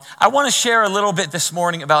I want to share a little bit this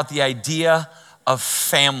morning about the idea of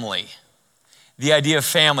family. The idea of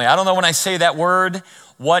family. I don't know when I say that word,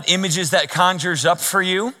 what images that conjures up for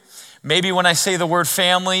you. Maybe when I say the word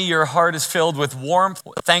family, your heart is filled with warmth,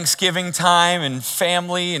 Thanksgiving time and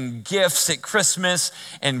family and gifts at Christmas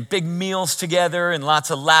and big meals together and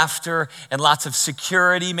lots of laughter and lots of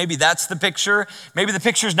security. Maybe that's the picture. Maybe the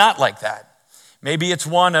picture's not like that. Maybe it's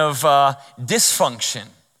one of dysfunction.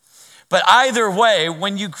 But either way,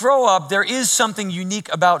 when you grow up, there is something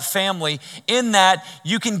unique about family in that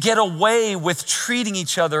you can get away with treating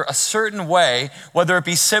each other a certain way, whether it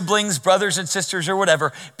be siblings, brothers and sisters or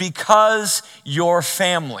whatever, because you're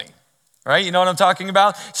family, right? You know what I'm talking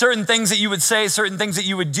about? Certain things that you would say, certain things that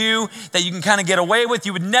you would do that you can kind of get away with.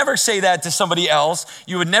 You would never say that to somebody else.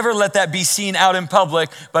 You would never let that be seen out in public,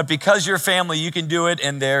 but because you're family, you can do it.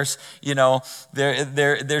 And there's,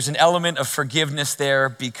 there's an element of forgiveness there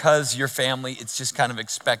because you're family. It's just kind of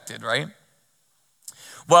expected, right?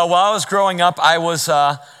 Well, while I was growing up, I was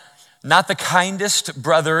not the kindest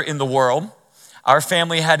brother in the world. Our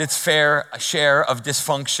family had its fair share of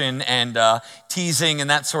dysfunction and teasing and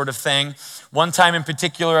that sort of thing. One time in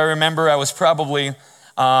particular, I remember I was probably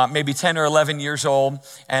maybe 10 or 11 years old,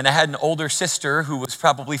 and I had an older sister who was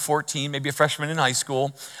probably 14, maybe a freshman in high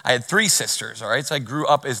school. I had 3 sisters, all right? So I grew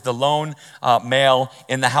up as the lone male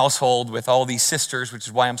in the household with all these sisters, which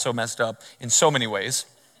is why I'm so messed up in so many ways.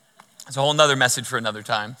 It's a whole nother message for another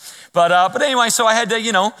time. But anyway, so I had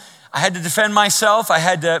to, I had to defend myself. I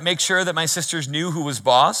had to make sure that my sisters knew who was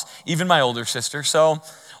boss, even my older sister. So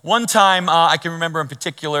one time I can remember in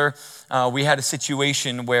particular, we had a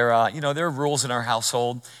situation where, there are rules in our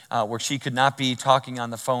household where she could not be talking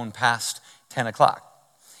on the phone past 10 o'clock.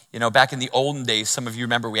 Back in the olden days, some of you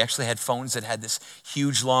remember, we actually had phones that had this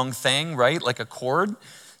huge long thing, right? Like a cord.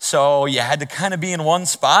 So you had to kind of be in one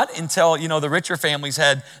spot until, the richer families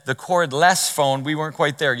had the cordless phone. We weren't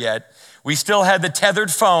quite there yet. We still had the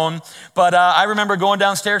tethered phone, but I remember going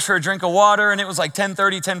downstairs for a drink of water, and it was like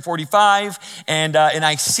 10:30, 10:45, and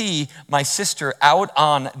I see my sister out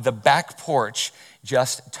on the back porch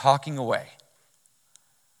just talking away.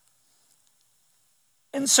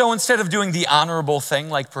 And so instead of doing the honorable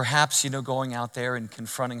thing, like perhaps, going out there and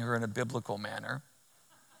confronting her in a biblical manner,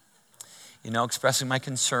 expressing my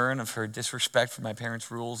concern of her disrespect for my parents'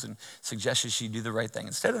 rules and suggested she do the right thing.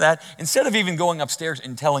 Instead of that, instead of even going upstairs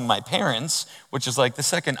and telling my parents, which is like the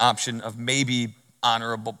second option of maybe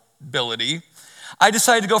honorability, I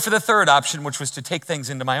decided to go for the third option, which was to take things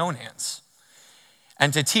into my own hands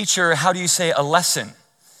and to teach her, a lesson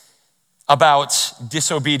about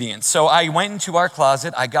disobedience. So I went into our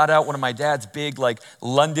closet. I got out one of my dad's big,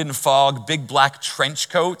 London fog, big black trench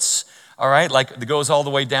coats. All right, that goes all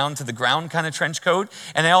the way down to the ground kind of trench coat.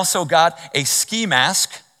 And I also got a ski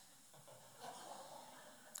mask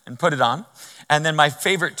and put it on. And then my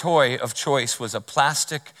favorite toy of choice was a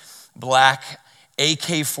plastic black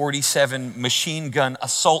AK-47 machine gun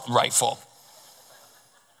assault rifle.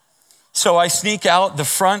 So I sneak out the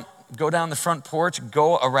front, go down the front porch,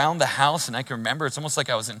 go around the house, and I can remember it's almost like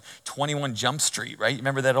I was in 21 Jump Street, right? You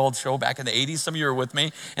remember that old show back in the 80s? Some of you were with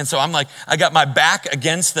me. And so I'm I got my back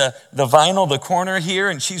against the vinyl, the corner here,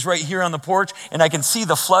 and she's right here on the porch, and I can see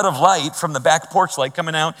the flood of light from the back porch light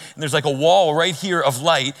coming out, and there's a wall right here of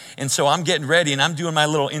light, and so I'm getting ready, and I'm doing my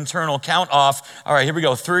little internal count off. All right, here we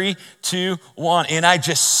go, 3, 2, 1, and I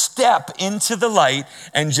just step into the light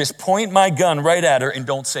and just point my gun right at her and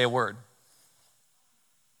don't say a word.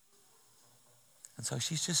 And so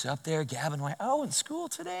she's just up there gabbing away, in school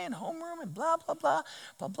today and homeroom and blah, blah, blah,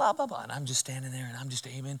 blah, blah, blah, blah. And I'm just standing there and I'm just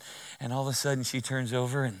aiming. And all of a sudden she turns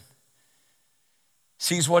over and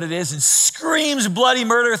sees what it is and screams bloody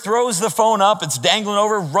murder, throws the phone up. It's dangling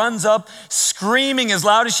over, runs up, screaming as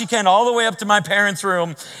loud as she can all the way up to my parents'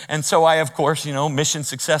 room. And so I, of course, mission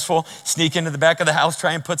successful, sneak into the back of the house,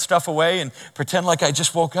 try and put stuff away and pretend like I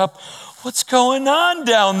just woke up. What's going on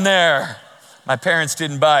down there? My parents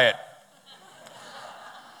didn't buy it.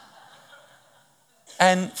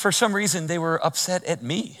 And for some reason, they were upset at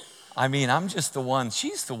me. I'm just the one,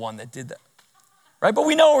 she's the one that did that, right? But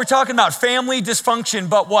we know we're talking about family dysfunction,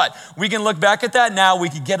 but what? We can look back at that now, we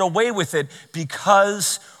can get away with it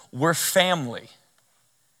because we're family.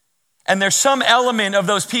 And there's some element of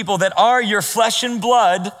those people that are your flesh and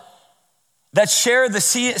blood that share the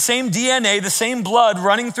same DNA, the same blood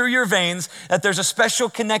running through your veins, that there's a special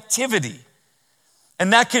connectivity.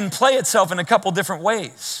 And that can play itself in a couple different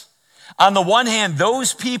ways. On the one hand,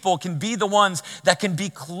 those people can be the ones that can be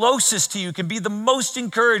closest to you, can be the most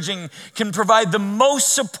encouraging, can provide the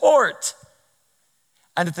most support.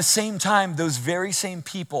 And at the same time, those very same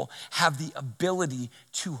people have the ability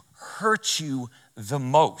to hurt you the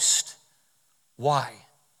most. Why?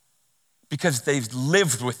 Because they've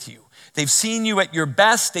lived with you. They've seen you at your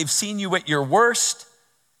best. They've seen you at your worst.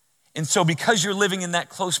 And so because you're living in that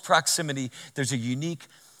close proximity, there's a unique,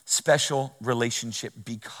 special relationship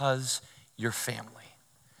because you're family.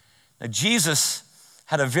 Now, Jesus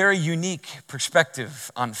had a very unique perspective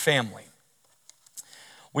on family.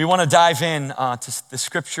 We want to dive in to the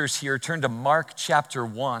scriptures here. Turn to Mark chapter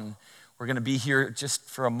 1. We're going to be here just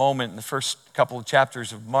for a moment in the first couple of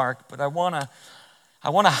chapters of Mark, but I want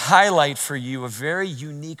to highlight for you a very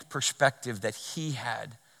unique perspective that he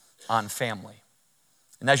had on family.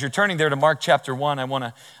 And as you're turning there to Mark chapter 1, I want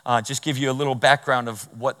to just give you a little background of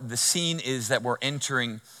what the scene is that we're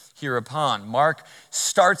entering here upon. Mark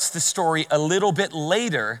starts the story a little bit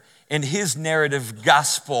later in his narrative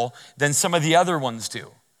gospel than some of the other ones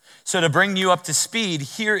do. So to bring you up to speed,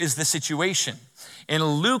 here is the situation. In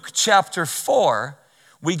Luke chapter 4,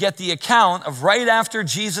 we get the account of right after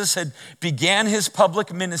Jesus had began his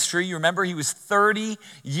public ministry. You remember he was 30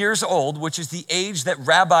 years old, which is the age that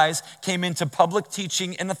rabbis came into public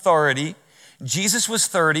teaching and authority. Jesus was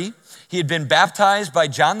 30. He had been baptized by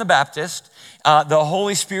John the Baptist. The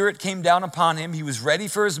Holy Spirit came down upon him. He was ready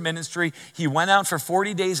for his ministry. He went out for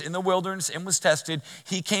 40 days in the wilderness and was tested.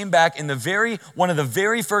 He came back, and one of the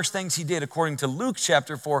very first things he did, according to Luke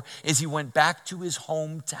chapter 4, is he went back to his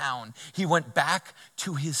hometown. He went back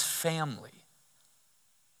to his family.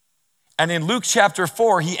 And in Luke chapter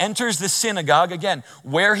 4, he enters the synagogue, again,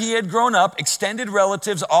 where he had grown up, extended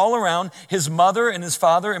relatives all around. His mother and his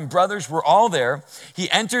father and brothers were all there.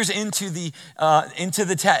 He enters into the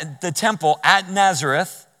temple at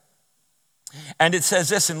Nazareth. And it says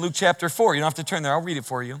this in Luke chapter 4. You don't have to turn there. I'll read it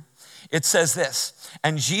for you. It says this,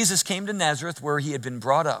 "And Jesus came to Nazareth where he had been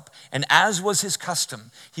brought up. And as was his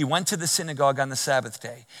custom, he went to the synagogue on the Sabbath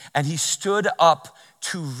day. And he stood up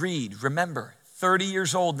to read." Remember, 30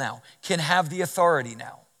 years old now, can have the authority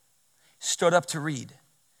now. Stood up to read.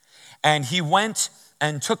 And he went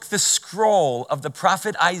and took the scroll of the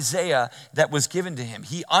prophet Isaiah that was given to him.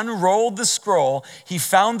 He unrolled the scroll. He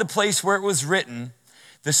found the place where it was written,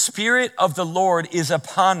 "The Spirit of the Lord is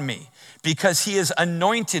upon me, because he has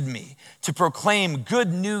anointed me to proclaim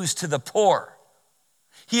good news to the poor.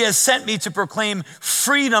 He has sent me to proclaim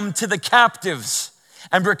freedom to the captives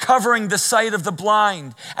and recovering the sight of the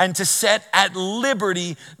blind, and to set at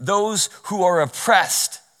liberty those who are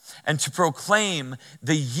oppressed, and to proclaim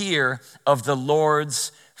the year of the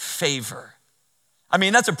Lord's favor." I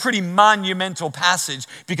mean, that's a pretty monumental passage,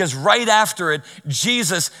 because right after it,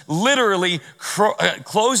 Jesus literally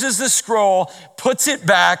closes the scroll, puts it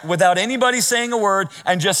back without anybody saying a word,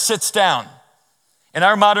 and just sits down. In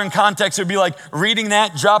our modern context, it would be like reading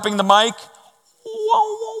that, dropping the mic,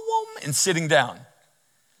 and sitting down.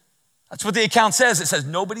 That's what the account says. It says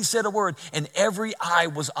nobody said a word and every eye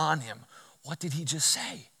was on him. What did he just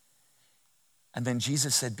say? And then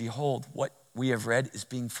Jesus said, "Behold, what we have read is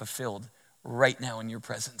being fulfilled right now in your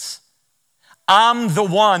presence." I'm the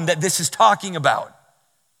one that this is talking about.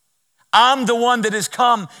 I'm the one that has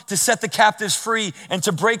come to set the captives free and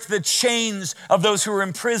to break the chains of those who are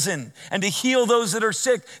in prison and to heal those that are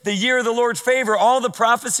sick. The year of the Lord's favor, all the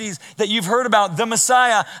prophecies that you've heard about, the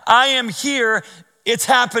Messiah. I am here. It's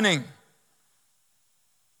happening.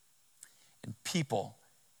 And people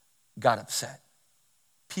got upset.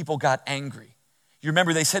 People got angry. You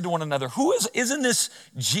remember they said to one another, isn't this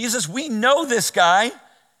Jesus? We know this guy.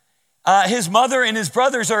 His mother and his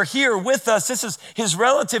brothers are here with us. His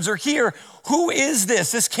relatives are here. Who is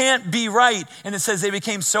this? This can't be right. And it says they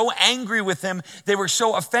became so angry with him. They were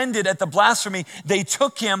so offended at the blasphemy. They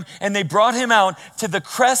took him and they brought him out to the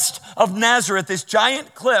crest of Nazareth, this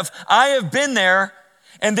giant cliff. I have been there.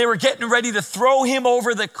 And they were getting ready to throw him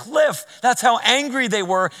over the cliff. That's how angry they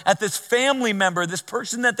were at this family member, this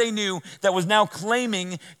person that they knew that was now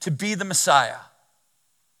claiming to be the Messiah.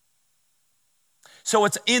 So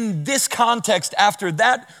it's in this context, after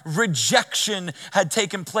that rejection had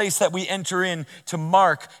taken place, that we enter into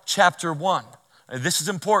Mark chapter 1. This is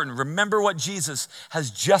important. Remember what Jesus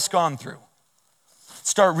has just gone through.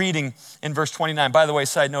 Start reading in verse 29. By the way,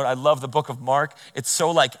 side note, I love the book of Mark. It's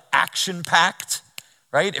so like action-packed.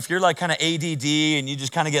 Right? If you're like kind of ADD and you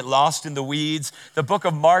just kind of get lost in the weeds, the book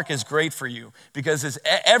of Mark is great for you, because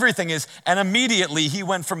everything is, and immediately he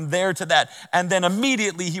went from there to that, and then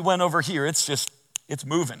immediately he went over here. It's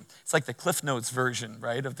moving. It's like the Cliff Notes version,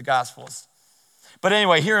 right, of the Gospels. But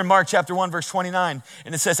anyway, here in Mark chapter 1, verse 29,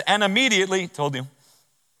 and it says, "And immediately," told you,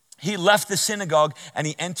 "he left the synagogue and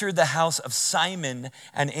he entered the house of Simon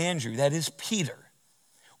and Andrew," that is Peter,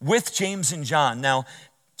 "with James and John. Now,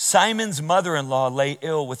 Simon's mother-in-law lay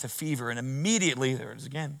ill with a fever, and immediately," there it is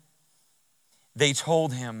again, they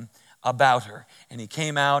told him about her. And he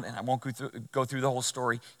came out, and I won't go through the whole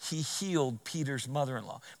story. He healed Peter's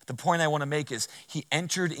mother-in-law. But the point I want to make is he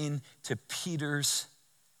entered into Peter's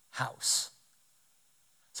house.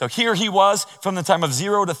 So here he was from the time of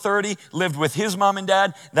 0 to 30, lived with his mom and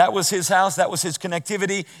dad. That was his house. That was his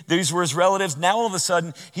connectivity. These were his relatives. Now all of a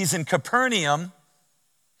sudden, he's in Capernaum,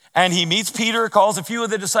 and he meets Peter, calls a few of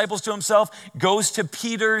the disciples to himself, goes to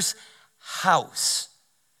Peter's house.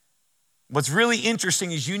 What's really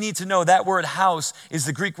interesting is you need to know that word house is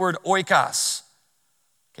the Greek word oikos.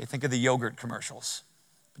 Okay, think of the yogurt commercials.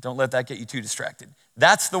 But don't let that get you too distracted.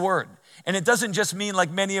 That's the word. And it doesn't just mean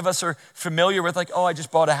like many of us are familiar with, like, oh, I just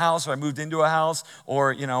bought a house, or I moved into a house,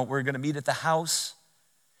 or, we're going to meet at the house.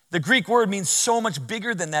 The Greek word means so much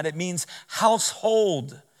bigger than that. It means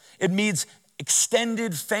household. It means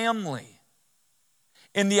extended family.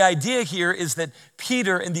 And the idea here is that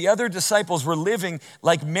Peter and the other disciples were living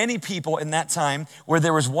like many people in that time, where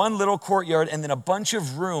there was one little courtyard and then a bunch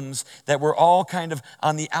of rooms that were all kind of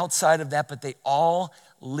on the outside of that, but they all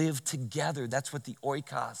lived together. That's what the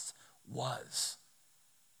oikos was.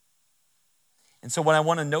 And so what I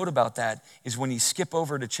want to note about that is when you skip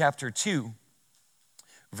over to chapter 2,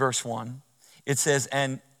 verse 1, it says,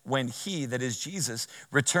 and when he, that is Jesus,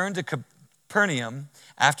 returned to Capernaum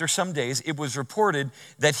after some days, it was reported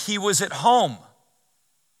that he was at home.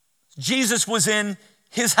 Jesus was in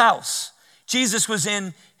his house. Jesus was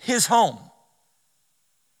in his home.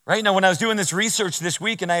 Right? Now, when I was doing this research this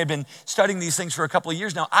week, and I had been studying these things for a couple of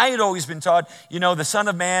years now, I had always been taught, the Son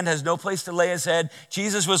of Man has no place to lay his head.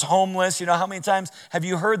 Jesus was homeless. How many times have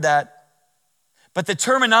you heard that? But the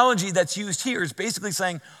terminology that's used here is basically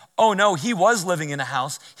saying, oh no, he was living in a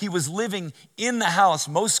house. He was living in the house.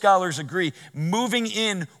 Most scholars agree, moving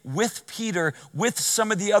in with Peter, with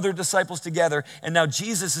some of the other disciples together. And now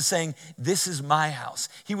Jesus is saying, this is my house.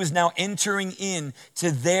 He was now entering in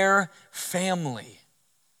to their family.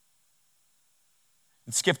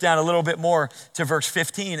 And skip down a little bit more to verse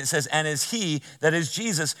 15. It says, and as he, that is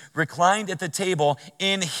Jesus, reclined at the table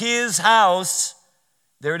in his house,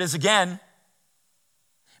 there it is again,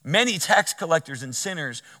 many tax collectors and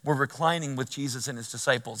sinners were reclining with Jesus and his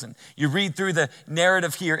disciples. And you read through the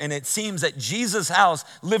narrative here, and it seems that Jesus' house,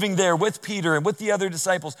 living there with Peter and with the other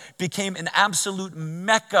disciples, became an absolute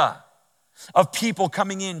mecca of people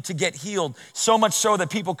coming in to get healed. So much so that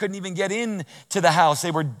people couldn't even get into the house. They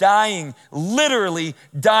were dying, literally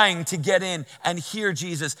dying to get in and hear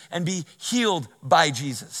Jesus and be healed by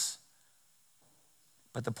Jesus.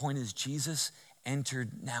 But the point is, Jesus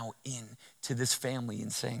entered now in to this family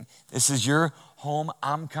and saying, this is your home,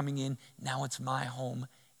 I'm coming in, now it's my home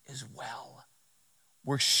as well.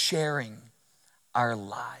 We're sharing our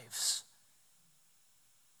lives.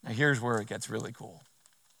 Now here's where it gets really cool.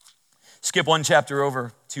 Skip one chapter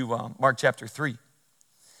over to Mark chapter 3.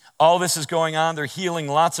 All this is going on. They're healing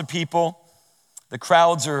lots of people. The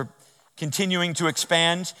crowds are continuing to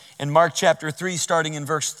expand. In Mark chapter 3, starting in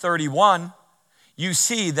verse 31, you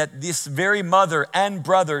see that this very mother and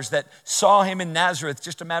brothers that saw him in Nazareth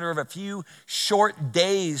just a matter of a few short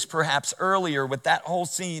days perhaps earlier with that whole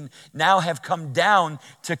scene now have come down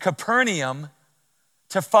to Capernaum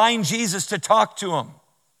to find Jesus, to talk to him.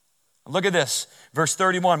 Look at this, verse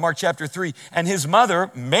 31, Mark chapter 3. And his mother,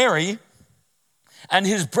 Mary, and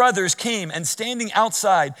his brothers came, and standing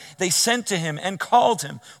outside, they sent to him and called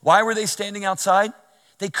him. Why were they standing outside?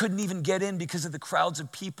 They couldn't even get in because of the crowds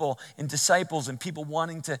of people and disciples and people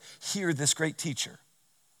wanting to hear this great teacher.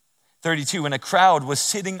 32, and a crowd was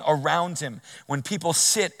sitting around him. When people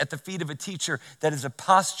sit at the feet of a teacher, that is a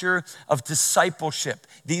posture of discipleship.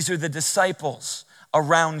 These are the disciples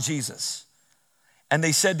around Jesus. And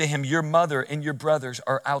they said to him, your mother and your brothers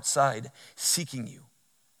are outside seeking you.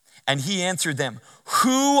 And he answered them,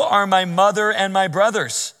 who are my mother and my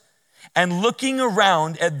brothers? And looking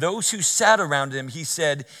around at those who sat around him, he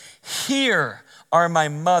said, here are my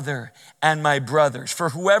mother and my brothers. For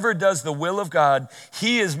whoever does the will of God,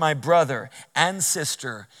 he is my brother and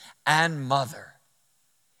sister and mother.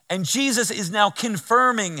 And Jesus is now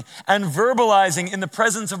confirming and verbalizing in the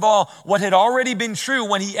presence of all what had already been true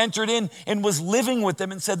when he entered in and was living with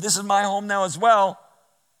them and said, this is my home now as well.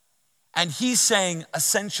 And he's saying,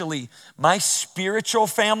 essentially, my spiritual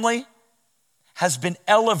family has been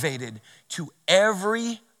elevated to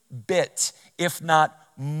every bit, if not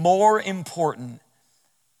more important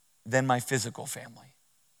than my physical family.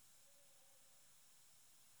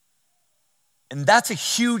 And that's a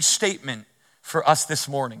huge statement for us this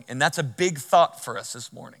morning. And that's a big thought for us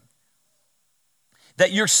this morning.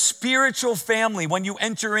 That your spiritual family, when you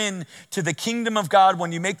enter into the kingdom of God,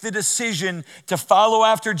 when you make the decision to follow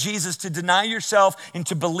after Jesus, to deny yourself and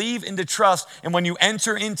to believe and to trust, and when you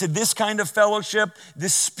enter into this kind of fellowship,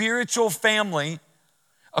 this spiritual family,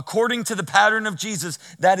 according to the pattern of Jesus,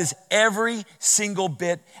 that is every single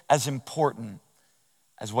bit as important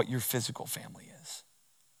as what your physical family is.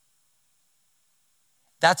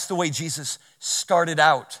 That's the way Jesus started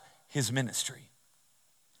out his ministry.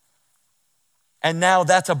 And now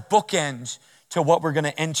that's a bookend to what we're going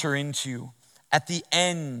to enter into at the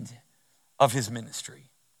end of his ministry.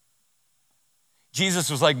 Jesus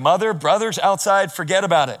was like, mother, brothers outside, forget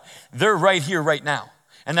about it. They're right here, right now.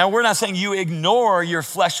 And now we're not saying you ignore your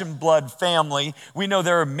flesh and blood family. We know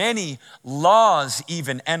there are many laws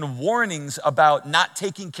even and warnings about not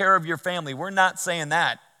taking care of your family. We're not saying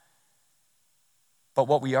that. But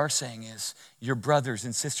what we are saying is your brothers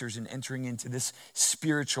and sisters in entering into this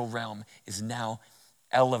spiritual realm is now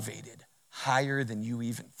elevated higher than you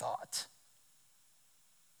even thought.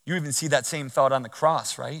 You even see that same thought on the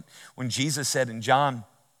cross, right? When Jesus said in John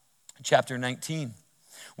chapter 19,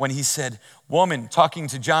 when he said, woman, talking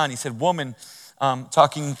to John, he said, woman,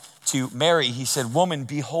 talking to Mary, he said, woman,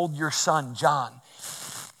 behold your son, John.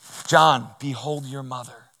 John, behold your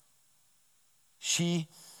mother.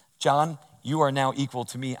 John, you are now equal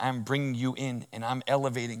to me. I'm bringing you in and I'm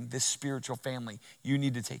elevating this spiritual family. You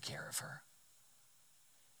need to take care of her.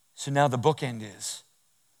 So now the bookend is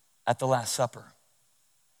at the Last Supper.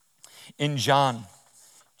 In John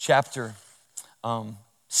chapter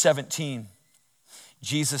 17,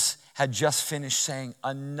 Jesus had just finished saying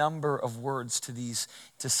a number of words to these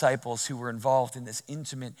disciples who were involved in this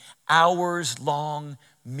intimate, hours-long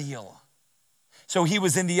meal. So he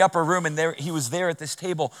was in the upper room and he was there at this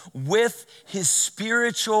table with his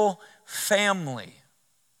spiritual family.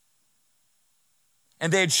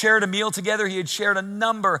 And they had shared a meal together. He had shared a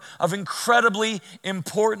number of incredibly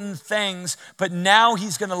important things, but now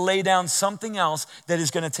he's going to lay down something else that is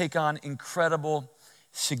going to take on incredible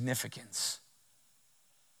significance.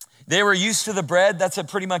 They were used to the bread. That's at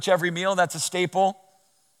pretty much every meal. That's a staple.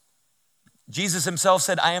 Jesus himself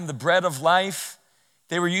said, I am the bread of life.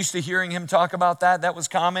 They were used to hearing him talk about that. That was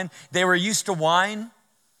common. They were used to wine,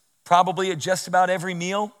 probably at just about every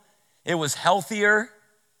meal. It was healthier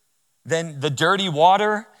than the dirty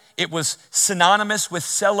water. It was synonymous with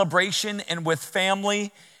celebration and with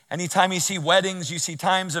family. Anytime you see weddings, you see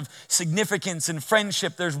times of significance and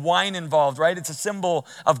friendship, there's wine involved, right? It's a symbol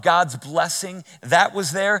of God's blessing. That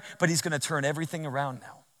was there, but he's going to turn everything around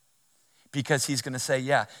now. Because he's going to say,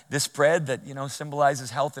 yeah, this bread that,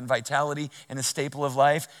 symbolizes health and vitality and a staple of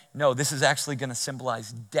life, no, this is actually going to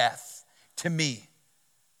symbolize death to me.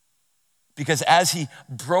 Because as he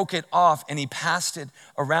broke it off and he passed it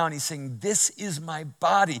around, he's saying, this is my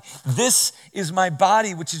body. This is my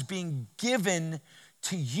body, which is being given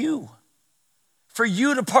to you, for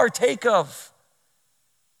you to partake of.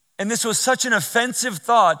 And this was such an offensive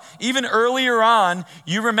thought. Even earlier on,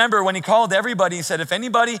 you remember when he called everybody, he said, if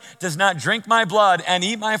anybody does not drink my blood and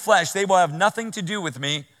eat my flesh, they will have nothing to do with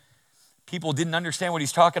me. People didn't understand what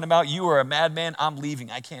he's talking about. You are a madman. I'm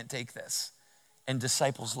leaving. I can't take this. And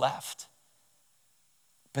disciples left.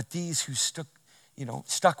 But these who stuck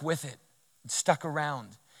with it, stuck around,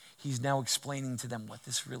 he's now explaining to them what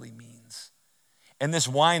this really means. And this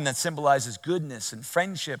wine that symbolizes goodness and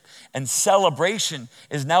friendship and celebration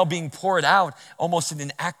is now being poured out almost in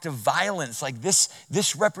an act of violence. Like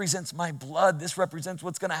this represents my blood. This represents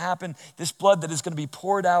what's going to happen. This blood that is going to be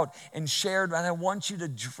poured out and shared. And I want you to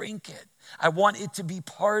drink it. I want it to be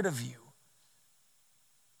part of you.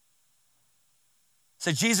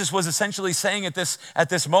 So Jesus was essentially saying at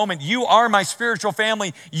this moment, you are my spiritual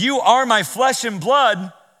family. You are my flesh and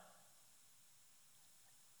blood.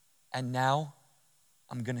 And now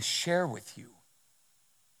I'm going to share with you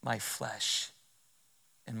my flesh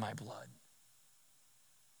and my blood.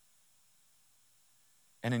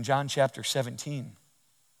 And in John chapter 17,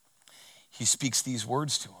 he speaks these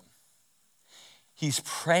words to him. He's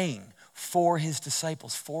praying for his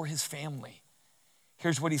disciples, for his family.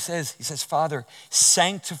 Here's what he says. He says, Father,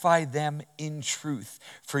 sanctify them in truth,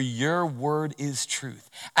 for your word is truth.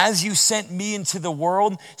 As you sent me into the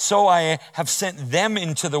world, so I have sent them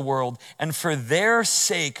into the world. And for their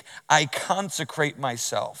sake, I consecrate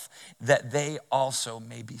myself, that they also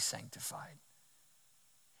may be sanctified.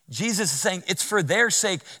 Jesus is saying, it's for their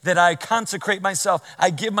sake that I consecrate myself. I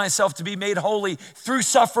give myself to be made holy through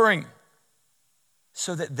suffering,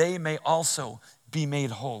 so that they may also be made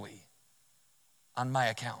holy on my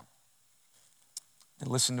account.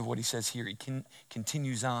 And listen to what he says here. He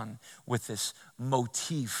continues on with this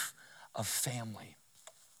motif of family.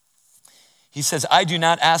 He says, I do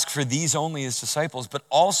not ask for these only as disciples, but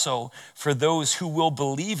also for those who will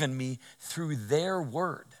believe in me through their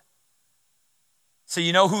word. So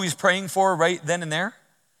you know who he's praying for right then and there?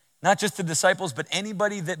 Not just the disciples, but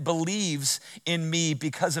anybody that believes in me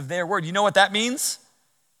because of their word. You know what that means?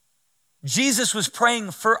 Jesus was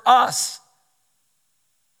praying for us.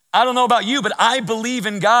 I don't know about you, but I believe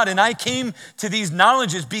in God, and I came to these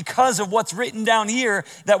knowledges because of what's written down here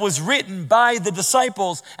that was written by the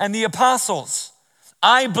disciples and the apostles.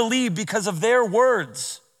 I believe because of their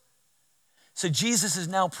words. So Jesus is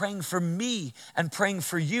now praying for me and praying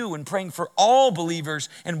for you and praying for all believers.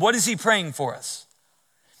 And what is he praying for us?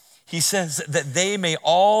 He says that they may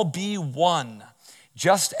all be one,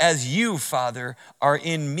 just as you, Father, are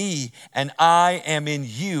in me and I am in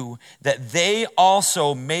you, that they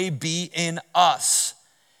also may be in us,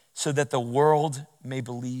 so that the world may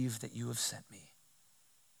believe that you have sent me.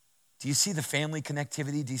 Do you see the family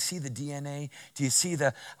connectivity? Do you see the DNA? Do you see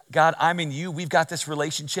the, God, I'm in you, we've got this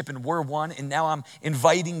relationship and we're one, and now I'm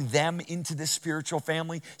inviting them into this spiritual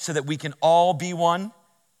family so that we can all be one?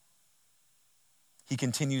 He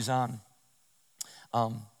continues on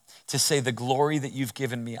to say, the glory that you've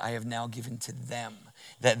given me, I have now given to them,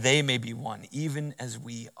 that they may be one, even as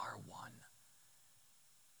we are one.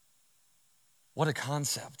 What a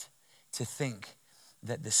concept to think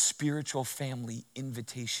that the spiritual family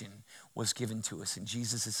invitation was given to us. And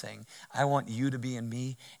Jesus is saying, I want you to be in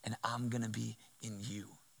me, and I'm going to be in you.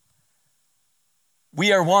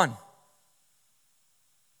 We are one.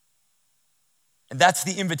 And that's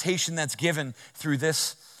the invitation that's given through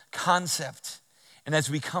this concept. And as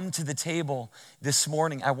we come to the table this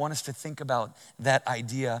morning, I want us to think about that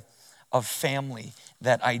idea of family,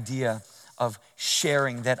 that idea of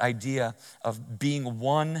sharing, that idea of being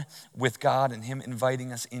one with God and him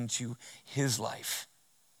inviting us into his life.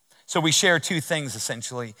 So we share two things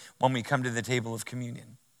essentially when we come to the table of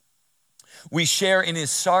communion. We share in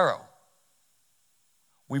his sorrow.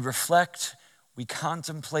 We reflect, we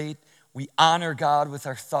contemplate, we honor God with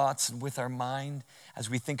our thoughts and with our mind as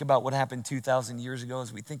we think about what happened 2,000 years ago,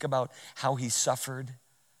 as we think about how he suffered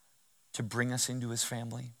to bring us into his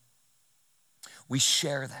family. We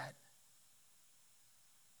share that.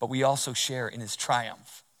 But we also share in his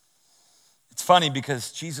triumph. It's funny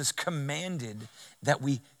because Jesus commanded that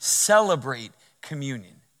we celebrate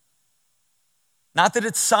communion. Not that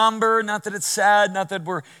it's somber, not that it's sad, not that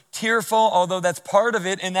we're tearful, although that's part of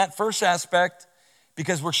it in that first aspect,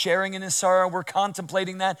 because we're sharing in his sorrow, we're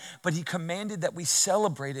contemplating that, but he commanded that we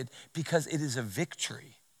celebrate it because it is a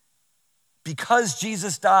victory. Because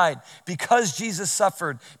Jesus died, because Jesus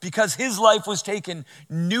suffered, because his life was taken,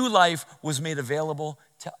 new life was made available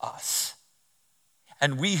to us.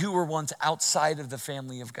 And we who were once outside of the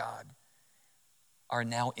family of God are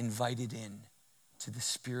now invited in to the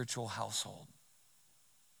spiritual household.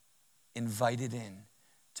 Invited in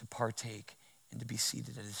to partake and to be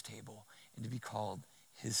seated at his table and to be called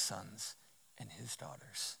his sons and his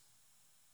daughters.